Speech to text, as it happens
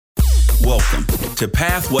Welcome to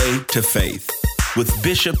Pathway to Faith with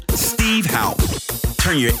Bishop Steve Houpe.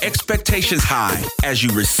 Turn your expectations high as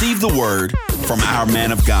you receive the word from our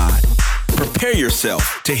man of God. Prepare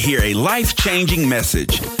yourself to hear a life-changing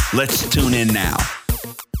message. Let's tune in now.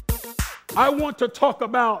 I want to talk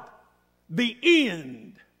about the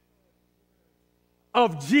end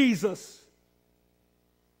of Jesus'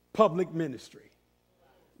 public ministry.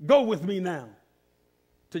 Go with me now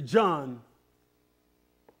to John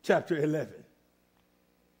chapter 11.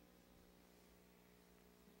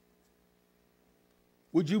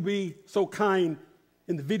 Would you be so kind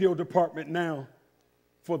in the video department now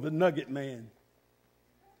for the Nugget Man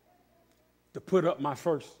to put up my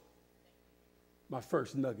first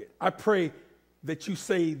nugget? I pray that you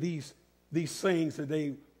say these sayings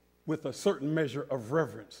today with a certain measure of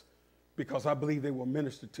reverence, because I believe they will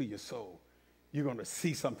minister to your soul. You're going to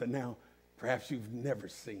see something now perhaps you've never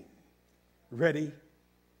seen. Ready?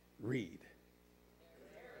 Read.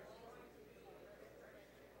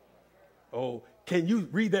 Oh, can you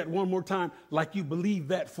read that one more time like you believe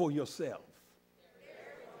that for yourself?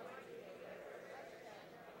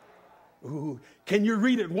 Ooh, can you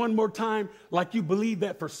read it one more time like you believe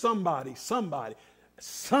that for somebody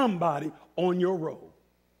on your road?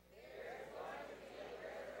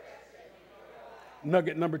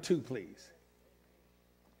 Nugget number 2, please.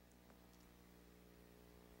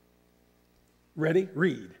 Ready?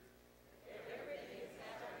 Read.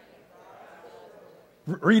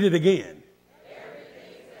 Read it again.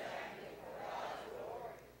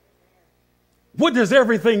 What does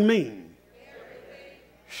everything mean?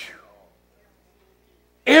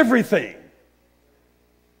 Everything.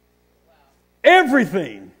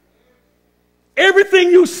 Everything. Everything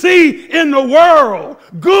you see in the world,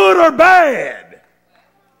 good or bad.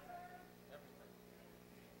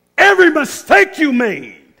 Every mistake you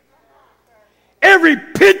made. Every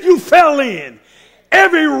pit you fell in.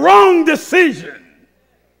 Every wrong decision.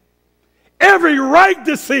 Every right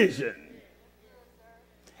decision.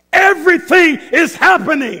 Everything is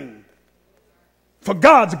happening for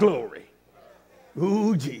God's glory.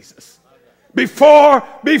 Ooh, Jesus. Before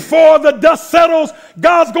the dust settles,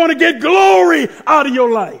 God's going to get glory out of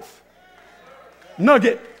your life.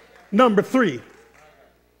 Nugget number 3.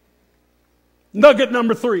 Nugget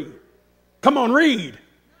number 3. Come on, read.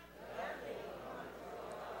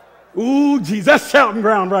 Ooh, Jesus, that's shouting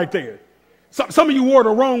ground right there. Some of you wore the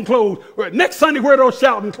wrong clothes. Next Sunday, wear those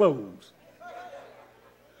shouting clothes.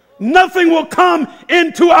 Nothing will come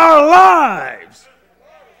into our lives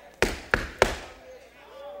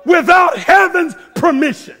without heaven's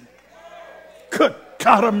permission. Good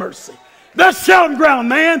God of mercy. That's shouting ground,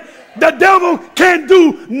 man. The devil can't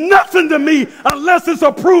do nothing to me unless it's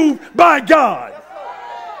approved by God.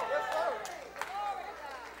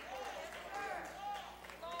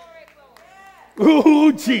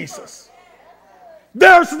 Ooh, Jesus.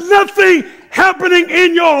 There's nothing happening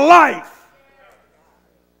in your life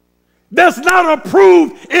that's not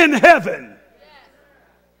approved in heaven.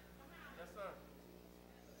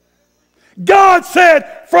 God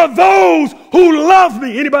said, for those who love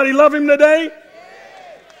me. Anybody love him today?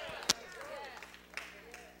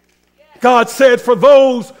 God said, for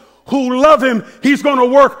those who love him, he's going to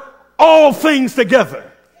work all things together.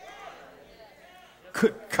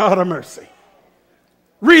 Good God of mercy.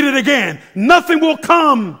 Read it again. Nothing will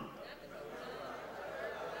come.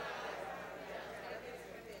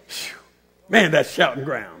 Man, that's shouting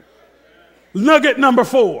ground. Nugget number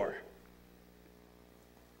 4.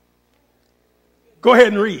 Go ahead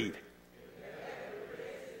and read.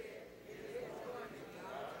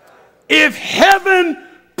 If heaven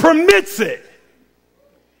permits it,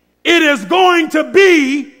 it is going to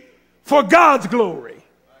be for God's glory.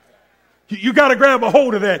 You got to grab a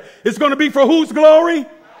hold of that. It's going to be for whose glory?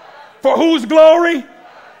 For whose glory?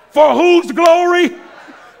 For whose glory?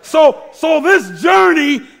 So this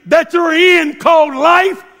journey that you're in called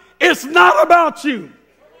life, it's not about you.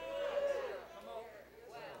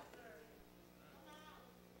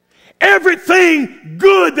 Everything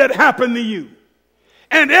good that happened to you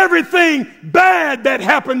and everything bad that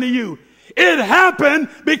happened to you, it happened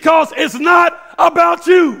because it's not about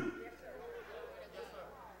you.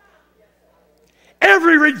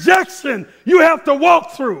 Every rejection you have to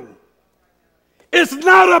walk through, it's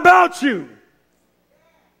not about you.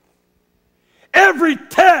 Every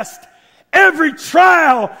test, every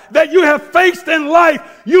trial that you have faced in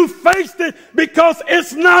life, you faced it because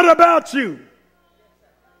it's not about you.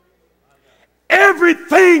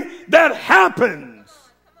 Everything that happens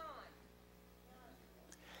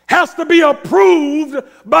has to be approved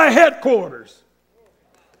by headquarters.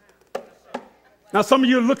 Now, some of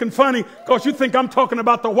you are looking funny because you think I'm talking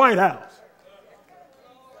about the White House.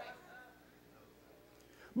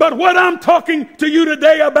 But what I'm talking to you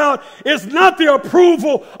today about is not the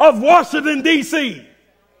approval of Washington, D.C.,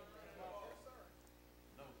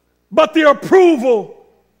 but the approval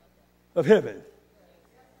of heaven.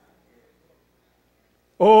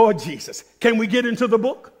 Oh, Jesus. Can we get into the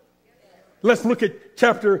book? Let's look at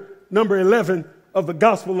chapter number 11 of the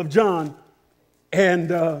Gospel of John,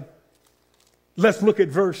 and let's look at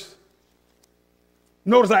verse.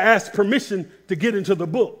 Notice I asked permission to get into the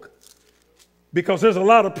book because there's a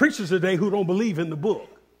lot of preachers today who don't believe in the book.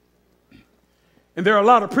 And there are a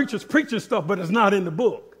lot of preachers preaching stuff, but it's not in the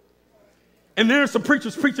book. And there are some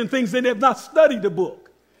preachers preaching things that have not studied the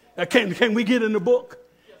book. Can we get in the book?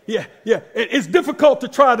 Yeah. It's difficult to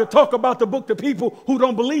try to talk about the book to people who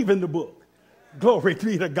don't believe in the book. Glory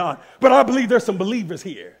be to God. But I believe there's some believers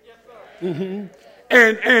here. Mm-hmm.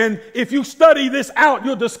 And if you study this out,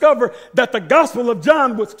 you'll discover that the Gospel of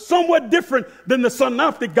John was somewhat different than the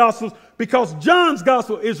Synoptic Gospels because John's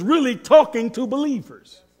Gospel is really talking to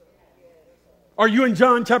believers. Are you in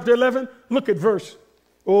John chapter 11? Look at verse.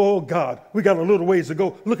 Oh, God, we got a little ways to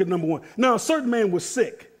go. Look at number 1. Now, a certain man was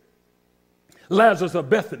sick, Lazarus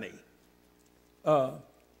of Bethany,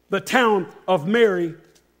 the town of Mary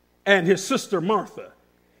and his sister Martha.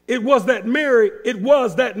 It was that Mary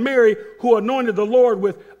who anointed the Lord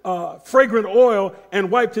with fragrant oil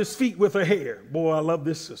and wiped his feet with her hair. Boy, I love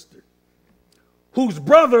this sister. Whose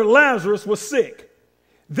brother Lazarus was sick.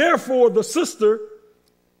 Therefore, the sister,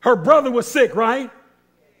 her brother was sick, right?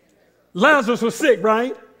 Lazarus was sick,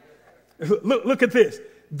 right? Look at this.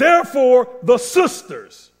 Therefore, the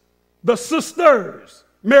sisters,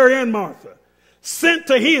 Mary and Martha, sent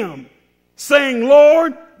to him, saying,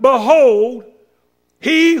 Lord, behold,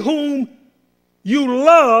 he whom you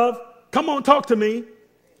love, come on, talk to me,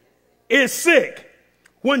 is sick.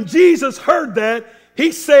 When Jesus heard that,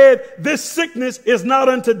 he said, this sickness is not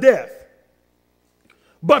unto death,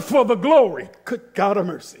 but for the glory, good God of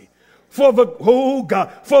mercy, for the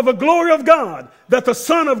glory of God, that the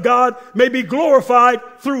Son of God may be glorified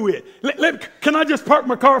through it. Can I just park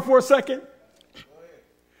my car for a second?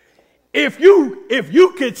 If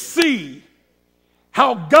you could see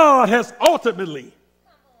how God has ultimately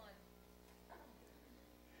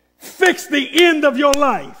fixed the end of your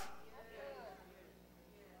life,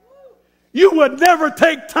 you would never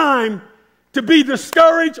take time to be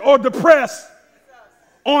discouraged or depressed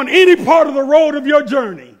on any part of the road of your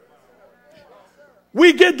journey.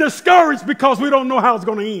 We get discouraged because we don't know how it's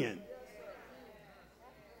going to end.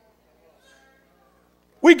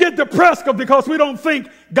 We get depressed because we don't think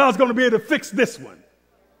God's going to be able to fix this one.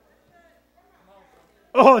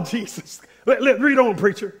 Oh, Jesus. Let read on,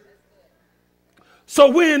 preacher. So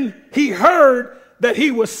when he heard that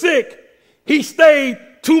he was sick, he stayed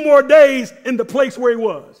 2 more days in the place where he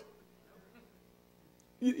was.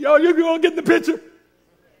 Y'all, you all get the picture?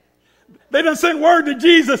 They done sent word to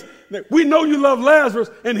Jesus. We know you love Lazarus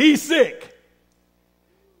and he's sick.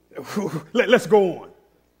 Let's go on.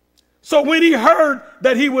 So when he heard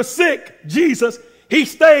that he was sick, Jesus, he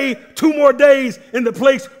stayed 2 more days in the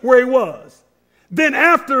place where he was. Then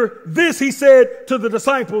after this, he said to the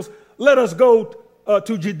disciples, let us go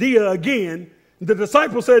to Judea again. The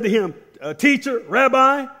disciples said to him, teacher,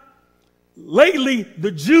 rabbi, lately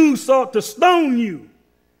the Jews sought to stone you.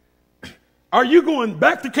 Are you going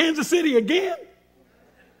back to Kansas City again?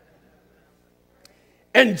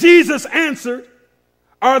 And Jesus answered,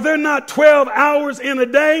 are there not 12 hours in a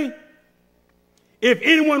day? If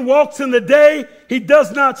anyone walks in the day, he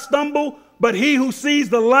does not stumble, but he who sees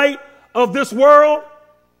the light of this world.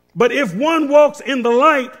 But if one walks in the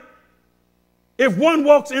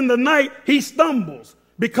night, he stumbles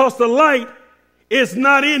because the light is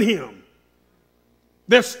not in him.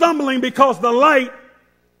 They're stumbling because the light.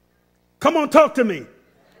 Come on, talk to me.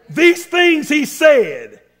 These things he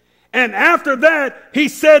said. And after that, he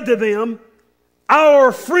said to them,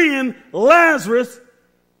 our friend Lazarus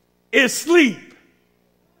is asleep.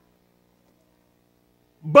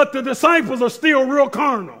 But the disciples are still real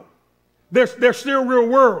carnal. They're still real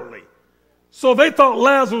worldly. So they thought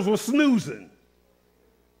Lazarus was snoozing.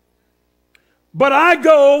 But I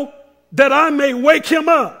go that I may wake him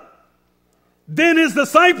up. Then his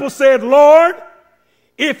disciples said, Lord,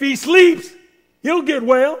 if he sleeps, he'll get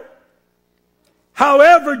well.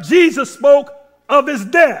 However, Jesus spoke of his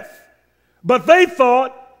death, but they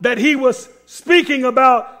thought that he was speaking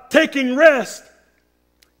about taking rest,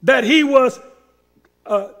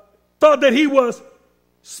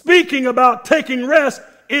 speaking about taking rest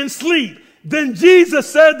in sleep. Then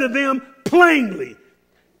Jesus said to them plainly,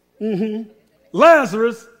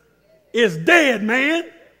 Lazarus is dead, man.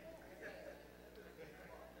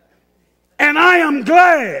 And I am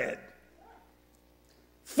glad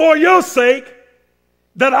for your sake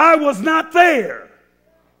that I was not there,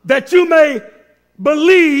 that you may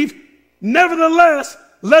believe. Nevertheless,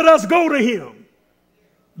 let us go to him.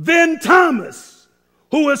 Then Thomas,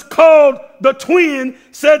 who is called the twin,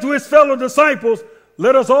 said to his fellow disciples,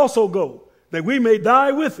 let us also go, that we may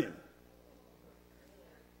die with him.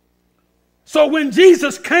 So when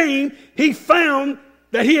Jesus came, he found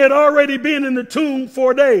that he had already been in the tomb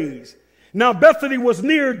 4 days. Now Bethany was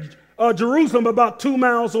near Jerusalem, about 2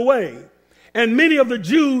 miles away. And many of the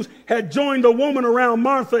Jews had joined the woman around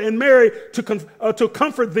Martha and Mary to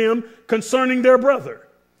comfort them concerning their brother.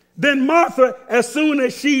 Then Martha, as soon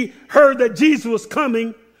as she heard that Jesus was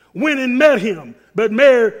coming, went and met him. But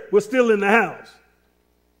Mary was still in the house.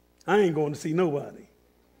 I ain't going to see nobody.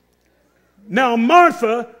 Now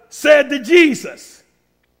Martha said to Jesus,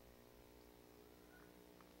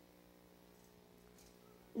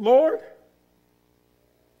 Lord,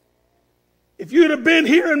 if you'd have been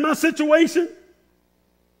here in my situation,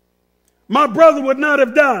 my brother would not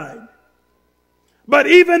have died. But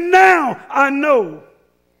even now, I know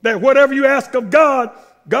that whatever you ask of God,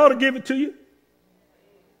 God will give it to you.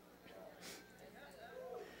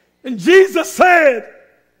 And Jesus said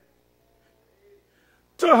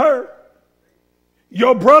to her,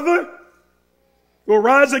 your brother will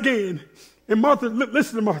rise again. And Martha,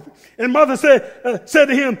 listen to Martha. And Martha said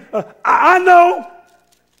to him, I know.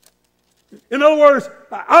 In other words,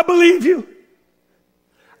 I believe you.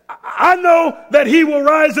 I know that he will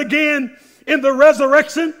rise again in the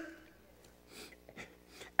resurrection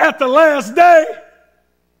at the last day.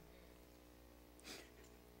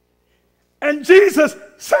 And Jesus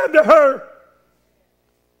said to her,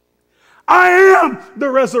 I am the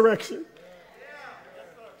resurrection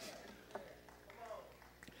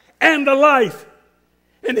and the life.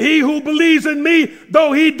 And he who believes in me,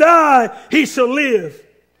 though he die, he shall live.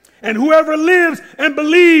 And whoever lives and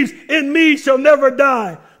believes in me shall never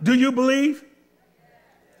die. Do you believe?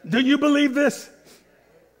 Do you believe this?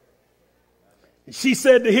 She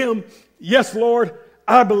said to him, yes, Lord,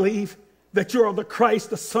 I believe that you are the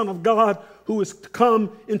Christ, the Son of God, who is to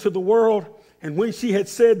come into the world. And when she had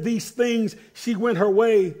said these things, she went her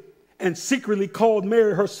way and secretly called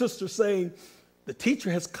Mary, her sister, saying, the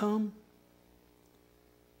teacher has come.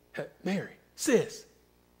 Mary, sis,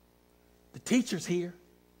 the teacher's here.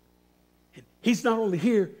 And he's not only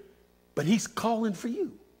here, but he's calling for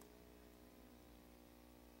you.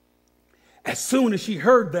 As soon as she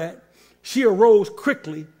heard that, she arose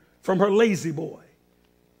quickly from her lazy boy.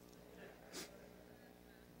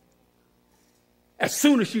 As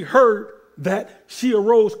soon as she heard that, she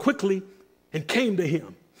arose quickly and came to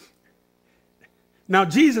him. Now,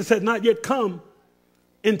 Jesus had not yet come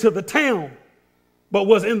into the town, but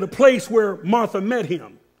was in the place where Martha met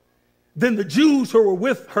him. Then the Jews who were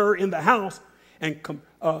with her in the house and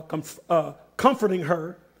comforting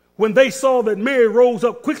her, when they saw that Mary rose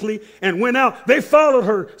up quickly and went out, they followed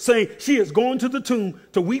her, saying, she is going to the tomb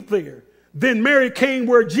to weep there. Then Mary came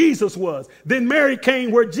where Jesus was. Then Mary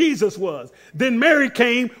came where Jesus was. Then Mary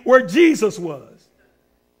came where Jesus was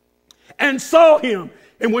and saw him.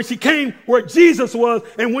 And when she came where Jesus was,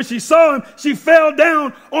 and when she saw him, she fell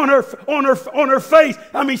down on her face.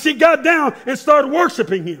 She got down and started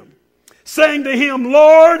worshiping him, saying to him,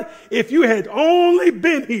 Lord, if you had only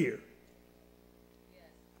been here,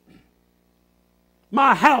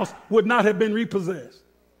 my house would not have been repossessed.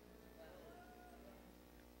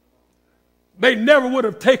 They never would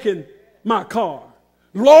have taken my car.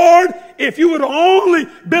 Lord, if you would have only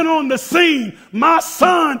been on the scene, my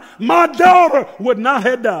son, my daughter would not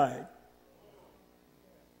have died.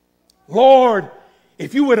 Lord,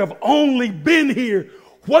 if you would have only been here,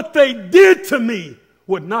 what they did to me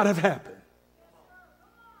would not have happened.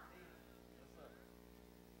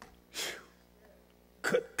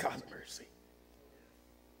 Good God mercy.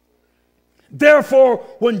 Therefore,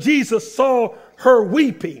 when Jesus saw her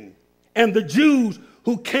weeping and the Jews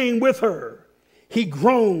who came with her, he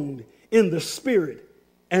groaned in the spirit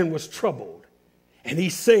and was troubled. And he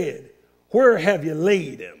said, where have you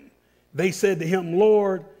laid him? They said to him,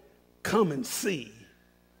 Lord, come and see.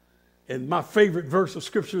 And my favorite verse of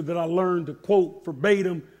scripture that I learned to quote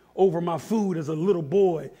verbatim over my food as a little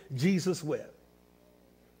boy, Jesus wept.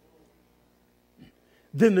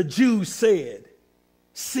 Then the Jews said,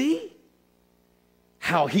 see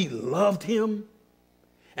how he loved him?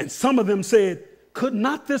 And some of them said, could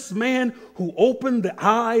not this man who opened the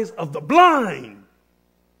eyes of the blind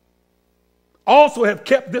also have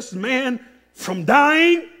kept this man from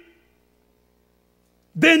dying?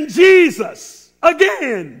 Then Jesus,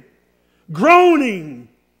 again, groaning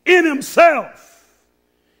in himself,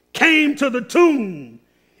 came to the tomb.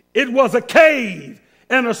 It was a cave,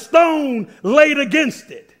 and a stone laid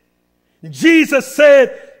against it. Jesus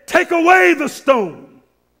said, "Take away the stone."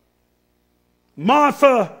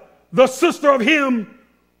 Martha, the sister of him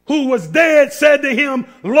who was dead, said to him,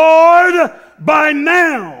 "Lord, by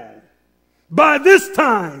this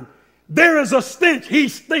time, there is a stench."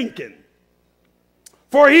 He's stinking.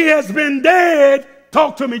 "For he has been dead."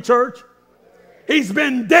 Talk to me, church. "He's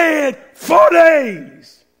been dead 4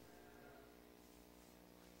 days."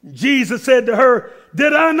 Jesus said to her,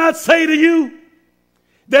 "Did I not say to you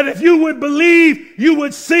that if you would believe, you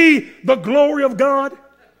would see the glory of God?"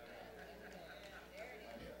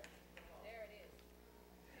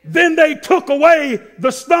 Then they took away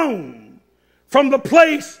the stone from the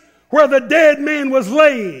place where the dead man was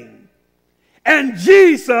laying. And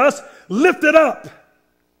Jesus lifted up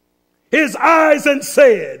his eyes and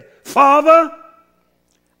said, "Father,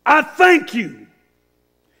 I thank you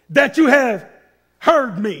that you have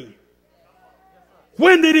heard me."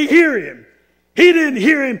 When did he hear him? He didn't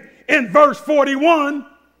hear him in verse 41.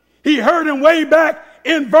 He heard him way back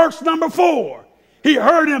in verse number 4. He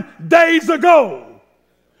heard him days ago.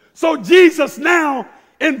 So Jesus now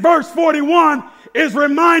in verse 41 is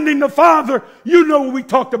reminding the Father, you know what we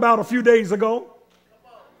talked about a few days ago.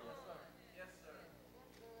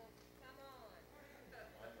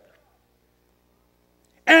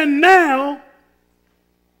 And now,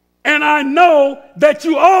 and I know that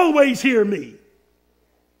you always hear me,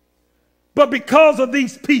 but because of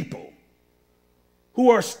these people who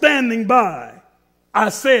are standing by, I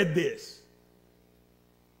said this.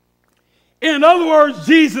 In other words,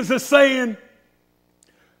 Jesus is saying,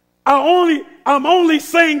 I'm only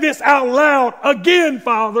saying this out loud again,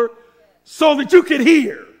 Father, so that you can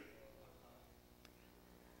hear.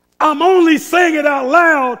 I'm only saying it out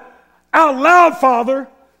loud, Father,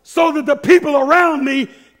 so that the people around me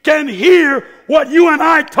can hear what you and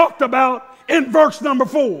I talked about in verse number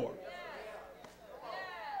 4.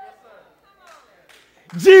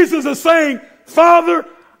 Jesus is saying, Father,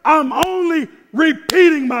 I'm only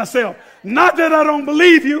repeating myself. Not that I don't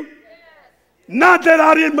believe you. Not that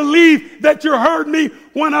I didn't believe that you heard me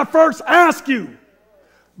when I first asked you.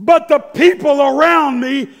 But the people around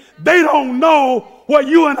me, they don't know what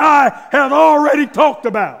you and I had already talked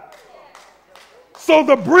about. So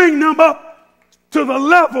to bring them up to the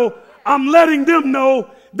level, I'm letting them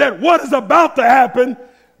know that what is about to happen,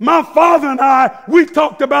 my father and I, we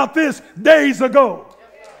talked about this days ago.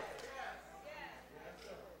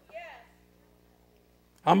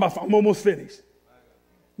 I'm almost finished.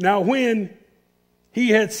 Now, when he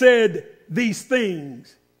had said these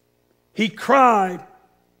things, he cried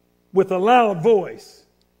with a loud voice,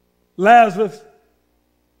 "Lazarus,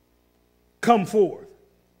 come forth."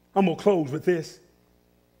 I'm going to close with this.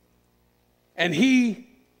 And he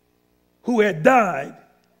who had died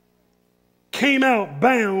came out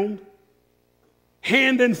bound,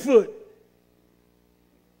 hand and foot,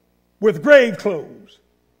 with grave clothes.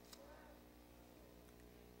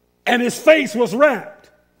 And his face was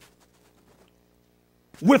wrapped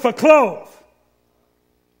with a cloth.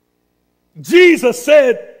 Jesus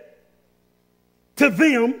said to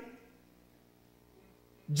them,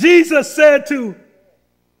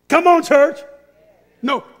 come on, church.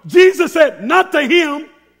 No, Jesus said not to him,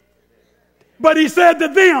 but he said to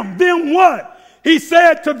them. Them what? He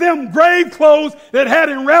said to them grave clothes that had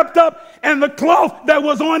him wrapped up and the cloth that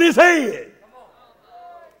was on his head.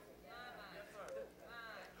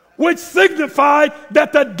 Which signified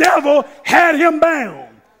that the devil had him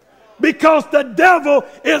bound, because the devil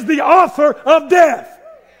is the author of death.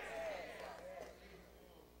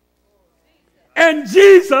 And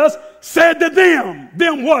Jesus said to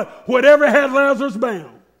them what? Whatever had Lazarus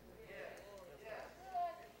bound,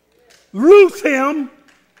 loose him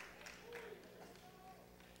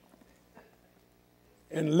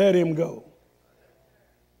and let him go.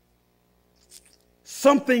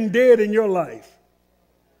 Something dead in your life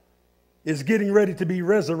is getting ready to be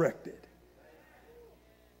resurrected.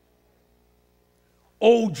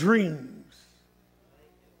 Old dreams,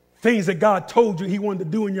 things that God told you he wanted to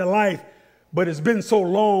do in your life, but it's been so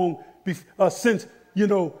long since,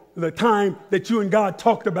 the time that you and God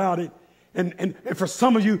talked about it. And for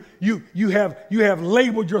some of you, you have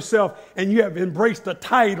labeled yourself and you have embraced the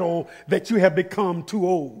title that you have become too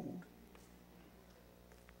old.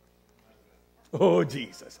 Oh,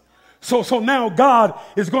 Jesus. So now God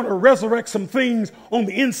is going to resurrect some things on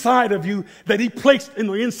the inside of you that he placed in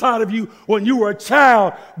the inside of you when you were a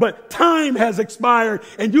child. But time has expired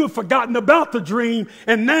and you have forgotten about the dream.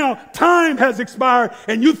 And now time has expired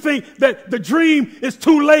and you think that the dream is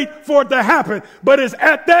too late for it to happen. But it's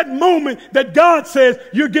at that moment that God says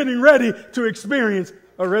you're getting ready to experience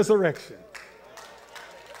a resurrection.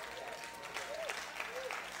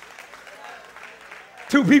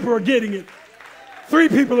 Two people are getting it. 3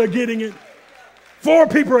 people are getting it. 4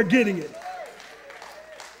 people are getting it.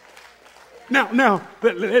 Now,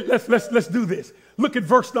 let's do this. Look at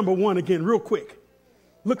verse number 1 again, real quick.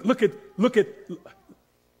 Look at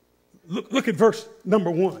verse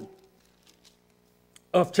number 1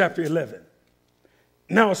 of chapter 11.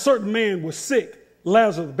 Now, a certain man was sick,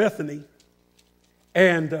 Lazarus of Bethany,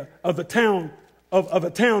 and of a town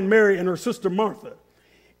Mary and her sister Martha.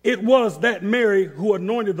 It was that Mary who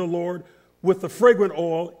anointed the Lord with the fragrant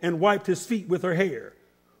oil and wiped his feet with her hair,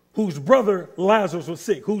 whose brother Lazarus was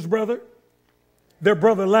sick. Whose brother? Their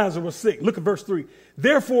brother Lazarus was sick. Look at verse 3.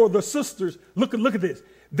 Therefore the sisters, look at this.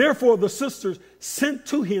 Therefore the sisters sent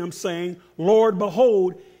to him saying, Lord,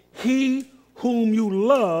 behold, he whom you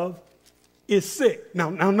love is sick. Now,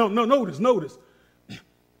 notice.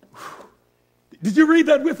 Did you read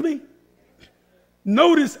that with me?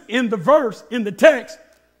 Notice in the verse, in the text,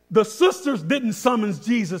 the sisters didn't summons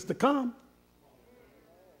Jesus to come.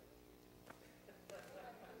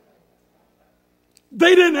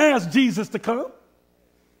 They didn't ask Jesus to come.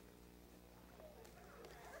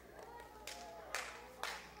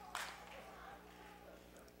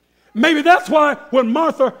 Maybe that's why when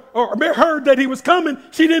Martha heard that he was coming,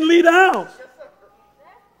 she didn't leave the house.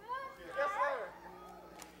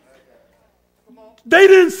 They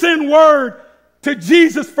didn't send word to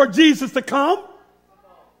Jesus for Jesus to come.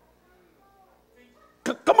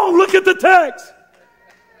 Come on, look at the text.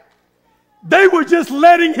 They were just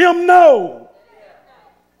letting him know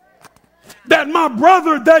that my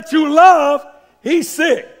brother that you love, he's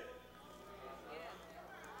sick.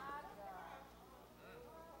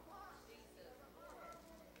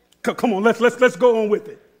 Come on, let's go on with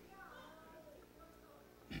it.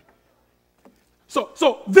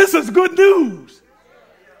 So this is good news.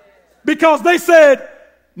 Because they said,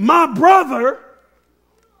 my brother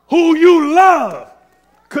who you love,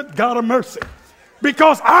 good God of mercy.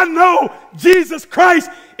 Because I know Jesus Christ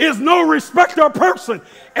is no respecter of person.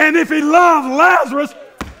 And if he loved Lazarus,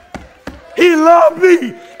 he loved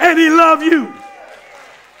me and he loved you.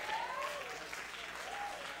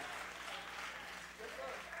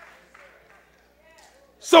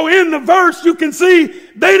 So in the verse you can see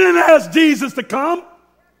they didn't ask Jesus to come.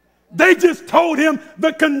 They just told him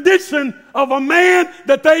the condition of a man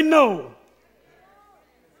that they know.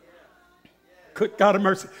 Good God of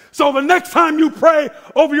mercy. So the next time you pray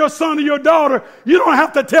over your son or your daughter, you don't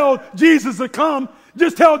have to tell Jesus to come.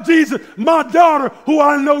 Just tell Jesus, my daughter who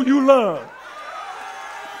I know you love.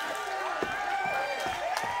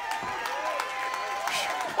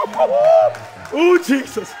 Oh,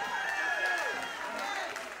 Jesus.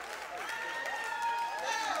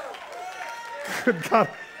 Good God.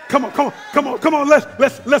 Come on.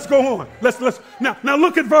 Let's go on. Let's now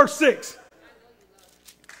look at verse 6.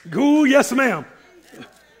 Ooh, yes, ma'am.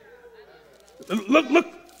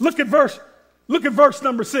 Look at verse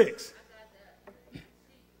number 6.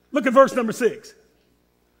 Look at verse number 6.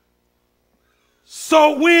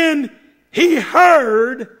 So when he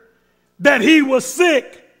heard that he was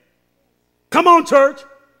sick, come on, church,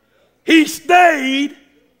 he stayed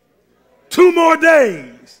 2 more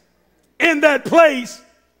days in that place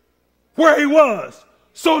where he was.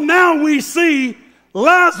 So now we see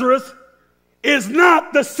Lazarus is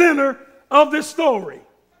not the center of this story.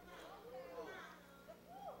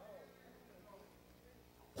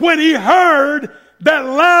 When he heard that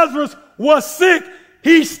Lazarus was sick,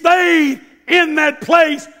 he stayed in that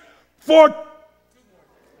place for.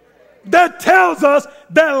 That tells us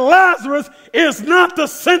that Lazarus is not the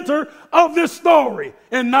center of this story,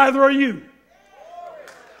 and neither are you.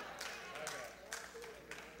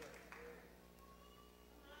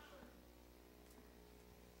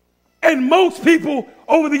 And most people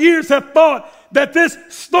over the years have thought that this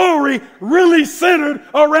story really centered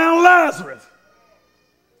around Lazarus.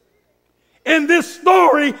 And this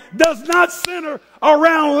story does not center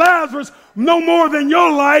around Lazarus no more than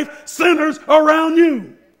your life centers around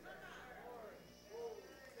you.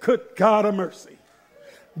 Good God of mercy.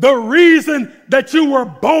 The reason that you were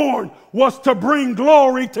born was to bring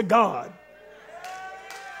glory to God.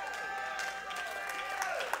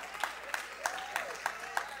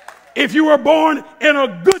 If you were born in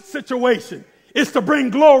a good situation, it's to bring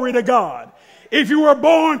glory to God. If you were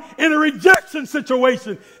born in a rejection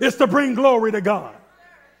situation, it's to bring glory to God.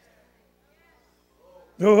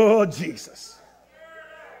 Oh, Jesus.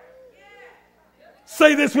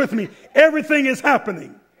 Say this with me. Everything is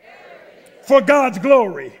happening for God's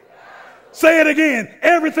glory. Say it again.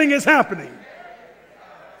 Everything is happening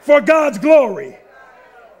for God's glory.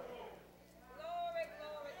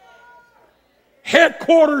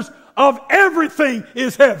 Headquarters of everything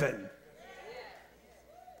is heaven.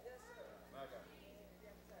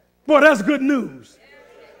 Boy, that's good news.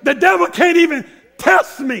 The devil can't even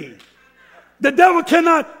test me. The devil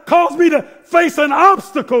cannot cause me to face an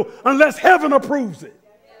obstacle unless heaven approves it.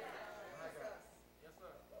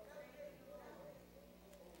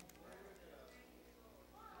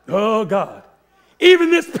 Oh, God.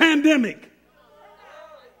 Even this pandemic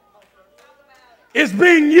is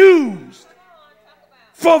being used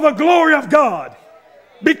for the glory of God.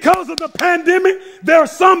 Because of the pandemic, there are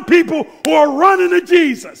some people who are running to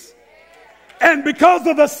Jesus. And because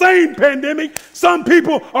of the same pandemic, some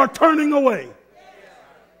people are turning away.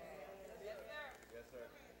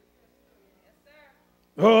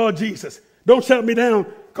 Oh, Jesus. Don't shut me down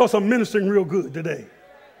because I'm ministering real good today.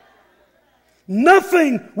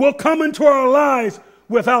 Nothing will come into our lives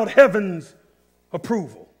without heaven's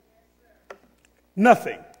approval.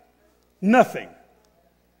 Nothing. Nothing.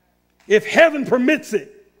 If heaven permits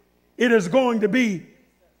it, it is going to be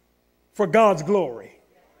for God's glory.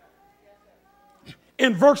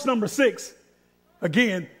 In verse number 6,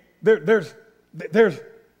 again, there's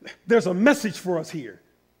a message for us here.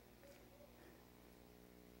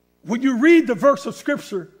 When you read the verse of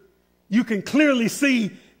Scripture, you can clearly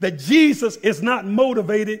see that Jesus is not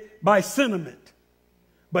motivated by sentiment,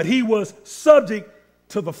 but he was subject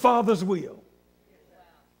to the Father's will.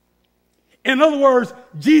 In other words,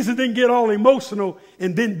 Jesus didn't get all emotional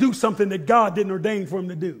and didn't do something that God didn't ordain for him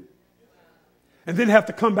to do. And then have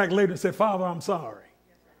to come back later and say, Father, I'm sorry.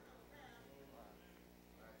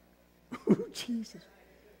 Jesus.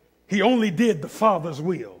 He only did the Father's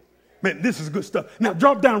will. Man, this is good stuff. Now,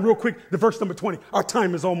 drop down real quick to verse number 20. Our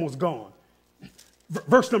time is almost gone.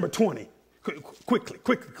 Verse number 20.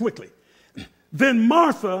 Quickly. Then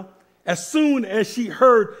Martha, as soon as she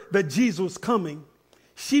heard that Jesus was coming,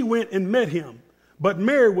 she went and met him. But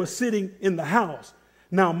Mary was sitting in the house.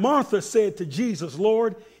 Now Martha said to Jesus,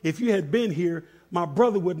 Lord, if you had been here, my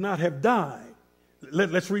brother would not have died.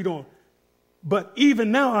 Let's read on. But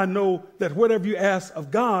even now I know that whatever you ask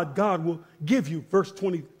of God, God will give you. Verse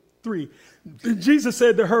 23. Jesus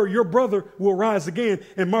said to her, your brother will rise again.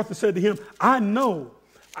 And Martha said to him, I know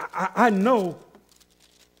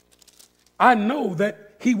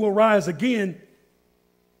that he will rise again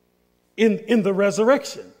in the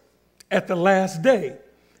resurrection at the last day.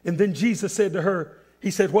 And then Jesus said to her,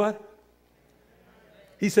 he said, what?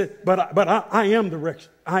 He said, but I am the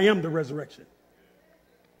resurrection.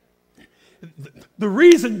 The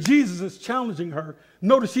reason Jesus is challenging her,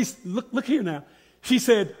 notice look here now. She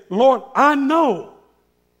said, Lord, I know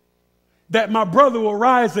that my brother will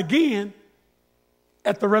rise again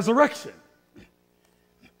at the resurrection.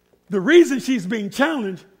 The reason she's being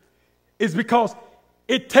challenged is because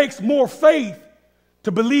it takes more faith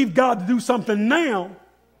to believe God to do something now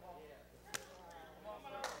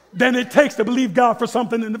than it takes to believe God for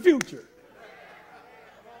something in the future.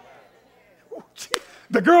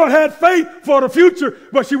 The girl had faith for the future,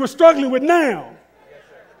 but she was struggling with now.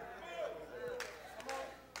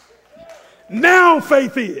 Now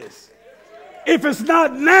faith is. If it's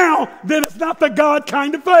not now, then it's not the God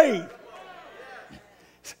kind of faith.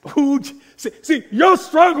 See, your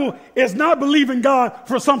struggle is not believing God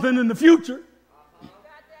for something in the future.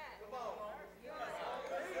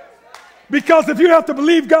 Because if you have to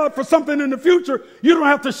believe God for something in the future, you don't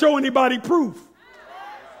have to show anybody proof.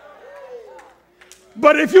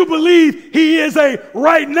 But if you believe he is a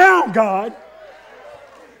right now God,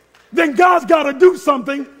 then God's got to do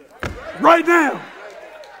something right now.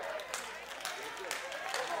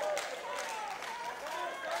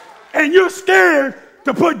 And you're scared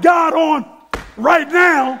to put God on right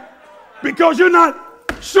now because you're not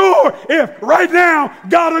sure if right now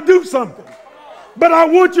God will do something. But I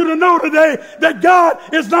want you to know today that God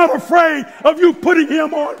is not afraid of you putting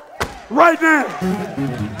him on right now.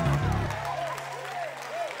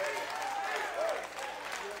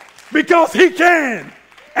 Because he can,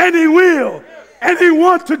 and he will, and he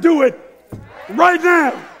wants to do it right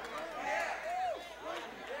now.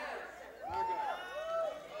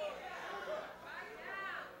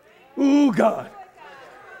 Ooh, God.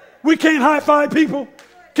 We can't high-five people.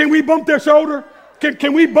 Can we bump their shoulder?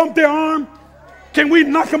 Can we bump their arm? Can we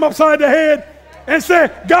knock them upside the head and say,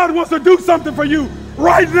 God wants to do something for you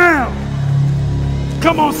right now?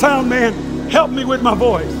 Come on, sound man, help me with my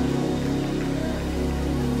voice.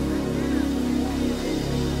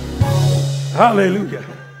 Hallelujah.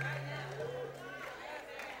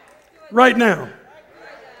 Right now.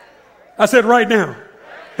 I said right now.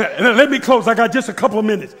 Let me close. I got just a couple of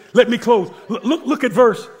minutes. Let me close. Look at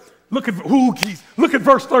verse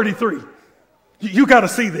 33. You got to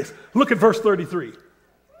see this. Look at verse 33.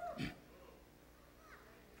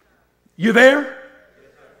 You there?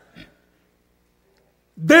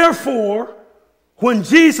 Therefore, when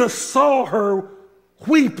Jesus saw her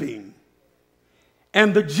weeping,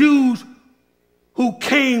 and the Jews who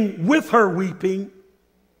came with her weeping,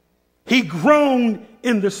 he groaned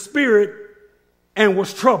in the spirit and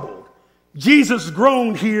was troubled. Jesus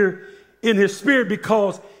groaned here in his spirit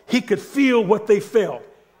because he could feel what they felt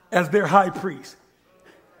as their high priest.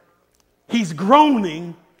 He's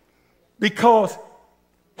groaning because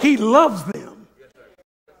he loves them.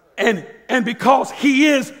 And because he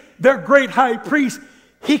is their great high priest,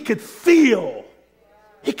 he could feel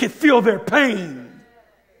their pain.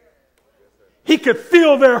 He could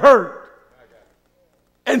feel their hurt.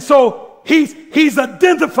 And so he's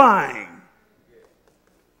identifying.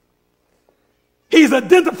 He's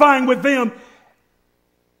identifying with them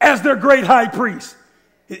as their great high priest.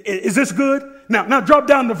 Is this good? Now drop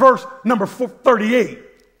down to verse number 38.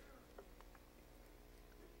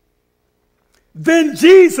 Then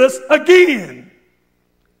Jesus again.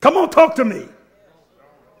 Come on, talk to me.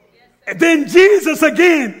 Then Jesus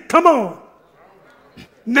again. Come on.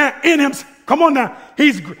 Now in him. Come on now.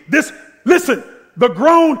 Listen, the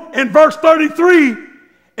groan in verse 33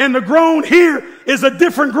 and the groan here is a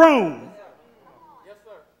different groan.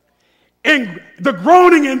 In the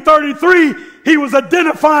groaning in 33, he was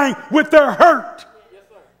identifying with their hurt,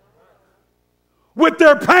 with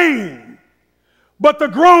their pain. But the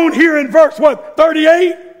groan here in verse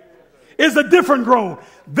 38 is a different groan.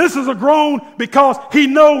 This is a groan because he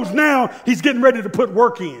knows now he's getting ready to put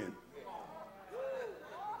work in.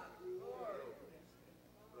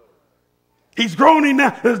 He's groaning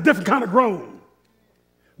now. There's a different kind of groan.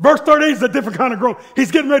 Verse 38 is a different kind of groan.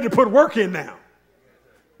 He's getting ready to put work in now.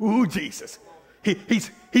 Ooh, Jesus.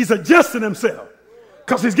 He's adjusting himself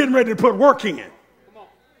because he's getting ready to put work in.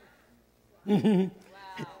 Mm-hmm.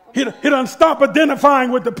 He done stopped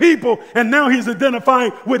identifying with the people, and now he's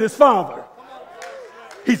identifying with his Father.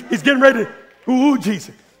 He's getting ready to, ooh,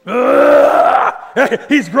 Jesus.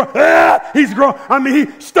 He's grown. I mean,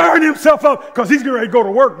 he's stirring himself up because he's getting ready to go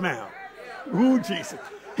to work now. Ooh, Jesus.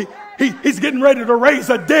 He's getting ready to raise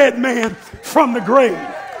a dead man from the grave.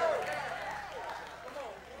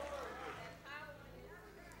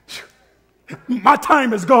 My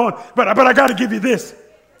time is gone, but I got to give you this.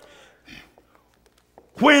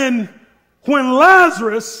 When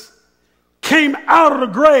Lazarus came out of the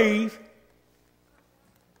grave,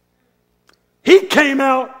 he came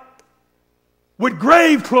out with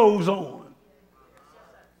grave clothes on.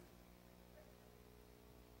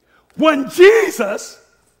 When Jesus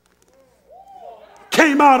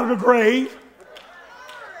came out of the grave,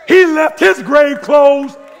 he left his grave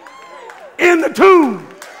clothes in the tomb.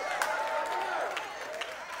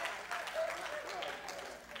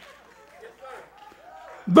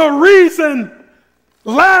 The reason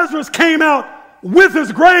Lazarus came out with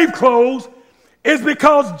his grave clothes is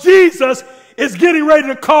because Jesus is getting ready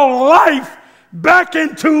to call life back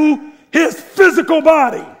into his physical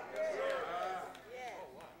body.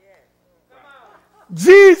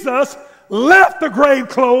 Jesus left the grave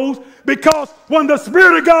clothes because when the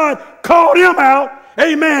Spirit of God called him out,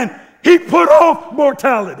 amen, he put off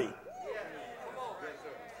mortality.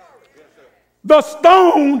 The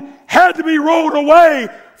stone had to be rolled away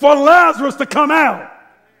for Lazarus to come out.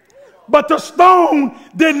 But the stone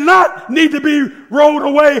did not need to be rolled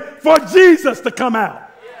away for Jesus to come out.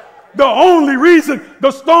 The only reason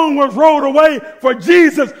the stone was rolled away for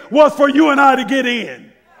Jesus was for you and I to get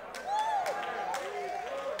in.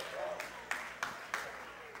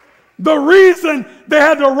 The reason they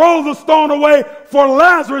had to roll the stone away for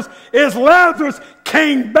Lazarus is Lazarus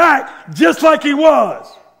came back just like he was.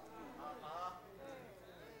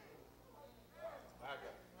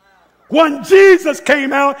 When Jesus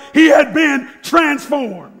came out, he had been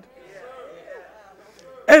transformed.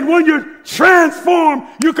 And when you're transformed,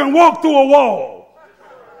 you can walk through a wall.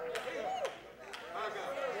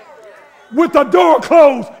 With the door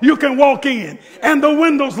closed, you can walk in and the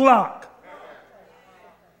windows locked.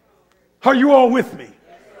 Are you all with me?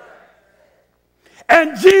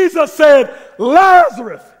 And Jesus said,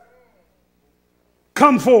 Lazarus,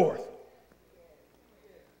 come forth.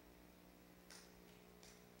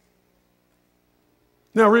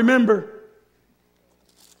 Now remember,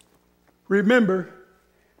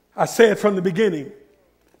 I said from the beginning,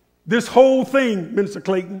 this whole thing, Minister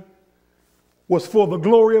Clayton, was for the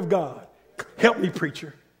glory of God. Help me,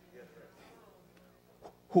 preacher.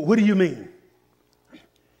 What do you mean?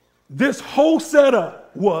 This whole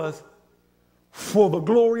setup was for the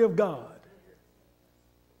glory of God.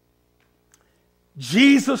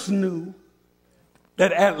 Jesus knew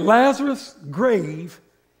that at Lazarus' grave,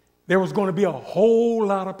 there was going to be a whole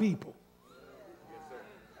lot of people.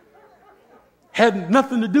 Had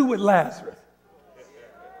nothing to do with Lazarus.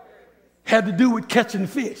 Had to do with catching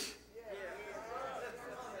fish.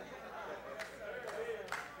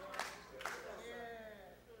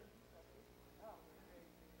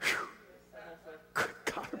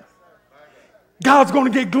 God's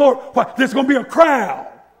going to get glory. Why? There's going to be a crowd.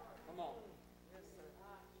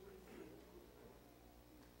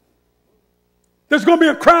 There's going to be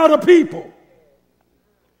a crowd of people.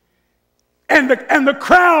 And the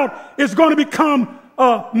crowd is going to become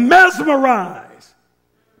mesmerized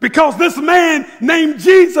because this man named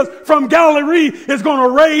Jesus from Galilee is going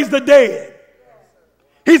to raise the dead.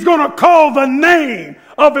 He's going to call the name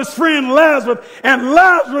of his friend Lazarus, and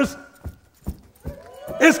Lazarus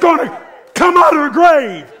is going to come out of the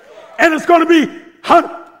grave, and it's going to be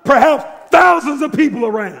perhaps thousands of people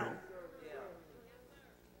around.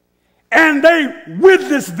 And they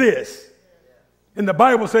witnessed this. And the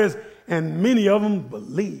Bible says, and many of them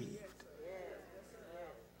believed.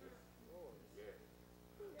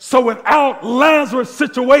 So without Lazarus'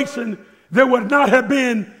 situation, there would not have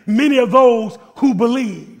been many of those who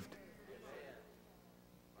believed.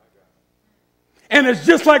 And it's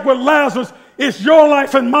just like with Lazarus, it's your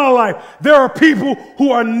life and my life. There are people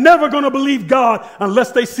who are never going to believe God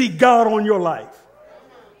unless they see God on your life.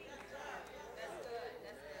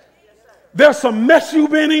 There's some mess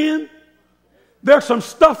you've been in. There's some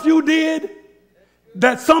stuff you did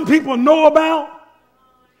that some people know about.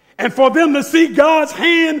 And for them to see God's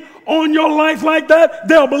hand on your life like that,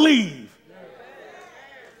 they'll believe.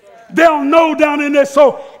 They'll know down in there.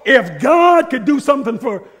 So if God could do something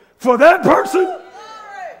for that person,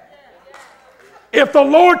 if the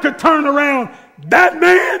Lord could turn around that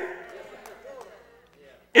man,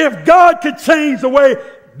 if God could change the way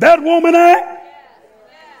that woman acts,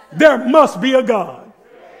 there must be a God.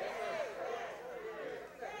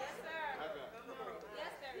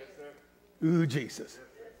 Ooh, Jesus.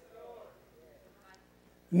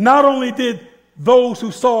 Not only did those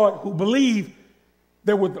who saw it, who believed,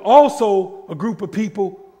 there was also a group of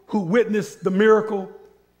people who witnessed the miracle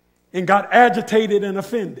and got agitated and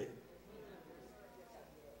offended.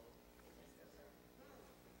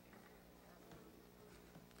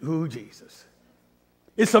 Ooh, Jesus.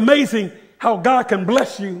 It's amazing how God can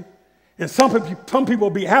bless you, and some people will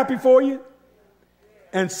be happy for you,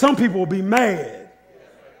 and some people will be mad.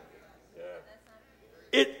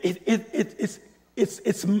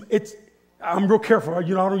 I'm real careful. I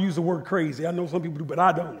don't use the word crazy. I know some people do, but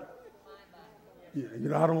I don't.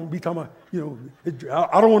 I don't be talking about,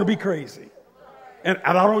 I don't want to be crazy. And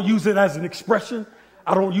I don't use it as an expression.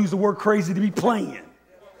 I don't use the word crazy to be playing,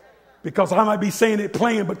 because I might be saying it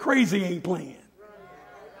playing, but crazy ain't playing.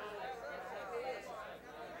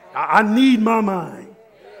 I need my mind.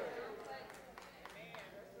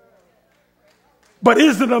 But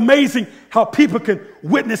isn't it amazing how people can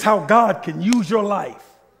witness how God can use your life?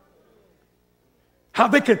 How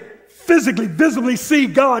they can physically, visibly see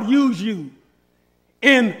God use you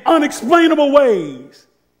in unexplainable ways.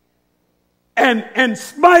 And in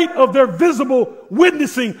spite of their visible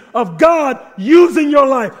witnessing of God using your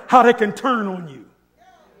life, how they can turn on you.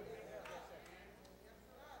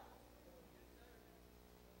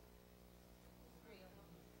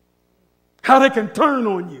 How they can turn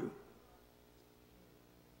on you.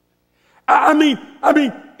 I mean,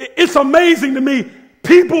 it's amazing to me,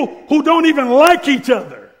 people who don't even like each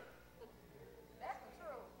other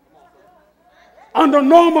under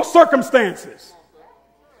normal circumstances.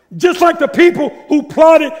 Just like the people who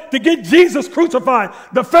plotted to get Jesus crucified,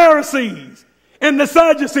 the Pharisees and the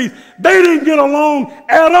Sadducees, they didn't get along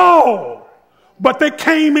at all, but they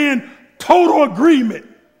came in total agreement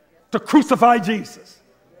to crucify Jesus.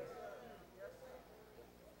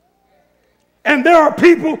 And there are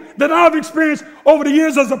people that I've experienced over the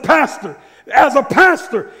years as a pastor. As a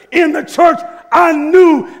pastor in the church, I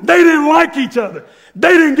knew they didn't like each other.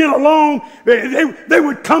 They didn't get along. They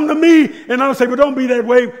would come to me and I would say, well, don't be that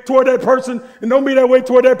way toward that person and don't be that way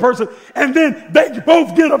toward that person. And then they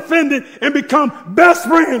both get offended and become best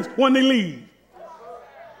friends when they leave.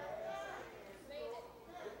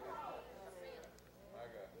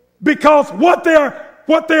 Because what they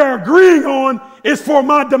are agreeing on is for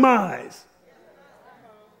my demise.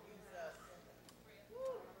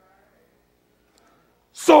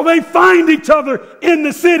 So they find each other in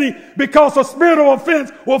the city because a spirit of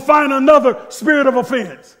offense will find another spirit of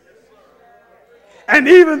offense. And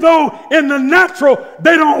even though in the natural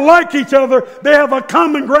they don't like each other, they have a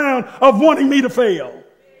common ground of wanting me to fail.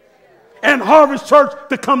 And Harvest Church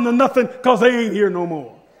to come to nothing because they ain't here no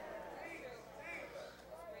more.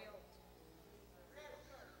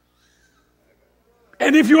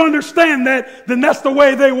 And if you understand that, then that's the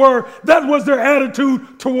way they were. That was their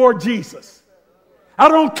attitude toward Jesus. I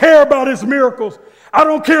don't care about his miracles. I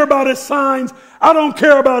don't care about his signs. I don't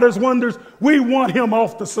care about his wonders. We want him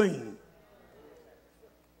off the scene.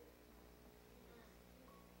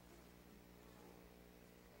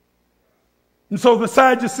 And so the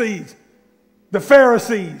Sadducees, the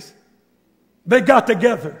Pharisees, they got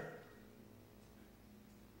together.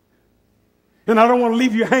 And I don't want to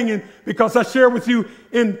leave you hanging because I shared with you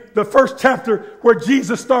in the first chapter where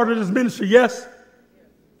Jesus started his ministry, yes,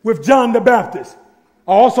 with John the Baptist.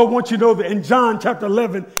 I also want you to know that in John chapter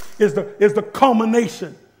 11 is the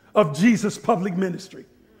culmination of Jesus' public ministry.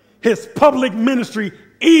 His public ministry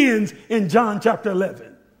ends in John chapter 11.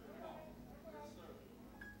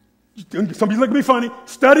 Some of you look at me funny.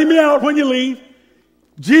 Study me out when you leave.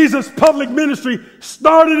 Jesus' public ministry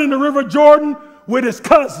started in the River Jordan with his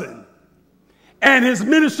cousin. And his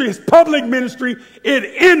ministry, his public ministry,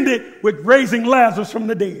 it ended with raising Lazarus from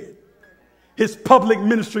the dead. His public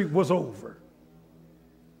ministry was over.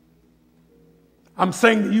 I'm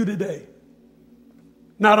saying to you today,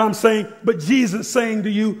 not I'm saying, but Jesus saying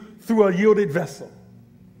to you through a yielded vessel.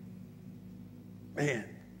 Man,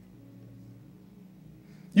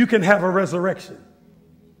 you can have a resurrection.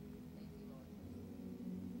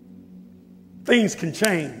 Things can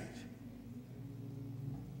change.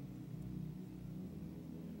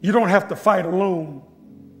 You don't have to fight alone.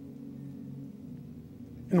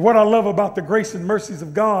 And what I love about the grace and mercies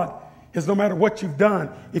of God is no matter what you've done,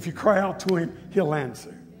 if you cry out to him, he'll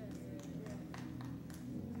answer.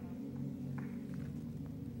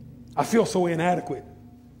 I feel so inadequate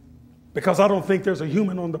because I don't think there's a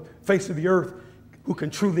human on the face of the earth who can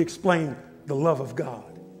truly explain the love of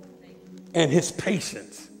God and his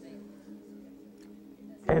patience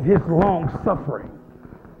and his long suffering.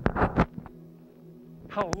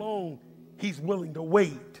 How long he's willing to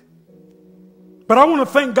wait. But I want to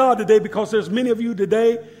thank God today because there's many of you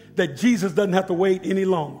today that Jesus doesn't have to wait any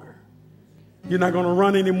longer. You're not going to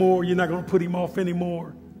run anymore. You're not going to put him off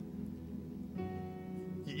anymore.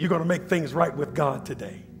 You're going to make things right with God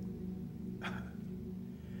today.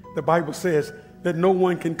 The Bible says that no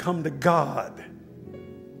one can come to God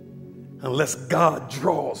unless God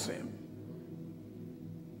draws him.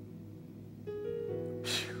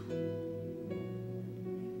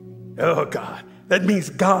 Oh, God. That means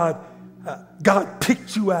God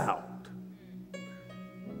picked you out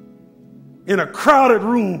in a crowded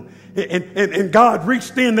room, and God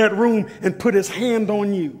reached in that room and put his hand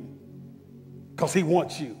on you because he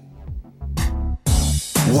wants you.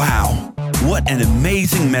 Wow, what an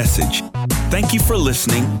amazing message. Thank you for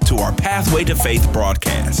listening to our Pathway to Faith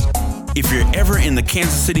broadcast. If you're ever in the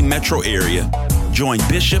Kansas City metro area, join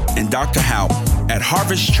Bishop and Dr. Houpe at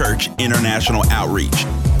Harvest Church International Outreach,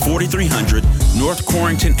 4300 North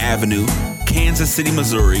Corrington Avenue, Kansas City,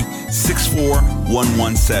 Missouri,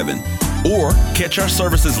 64117. Or catch our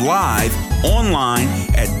services live online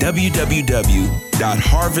at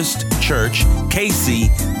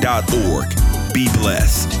www.harvestchurchkc.org. Be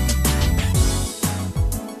blessed.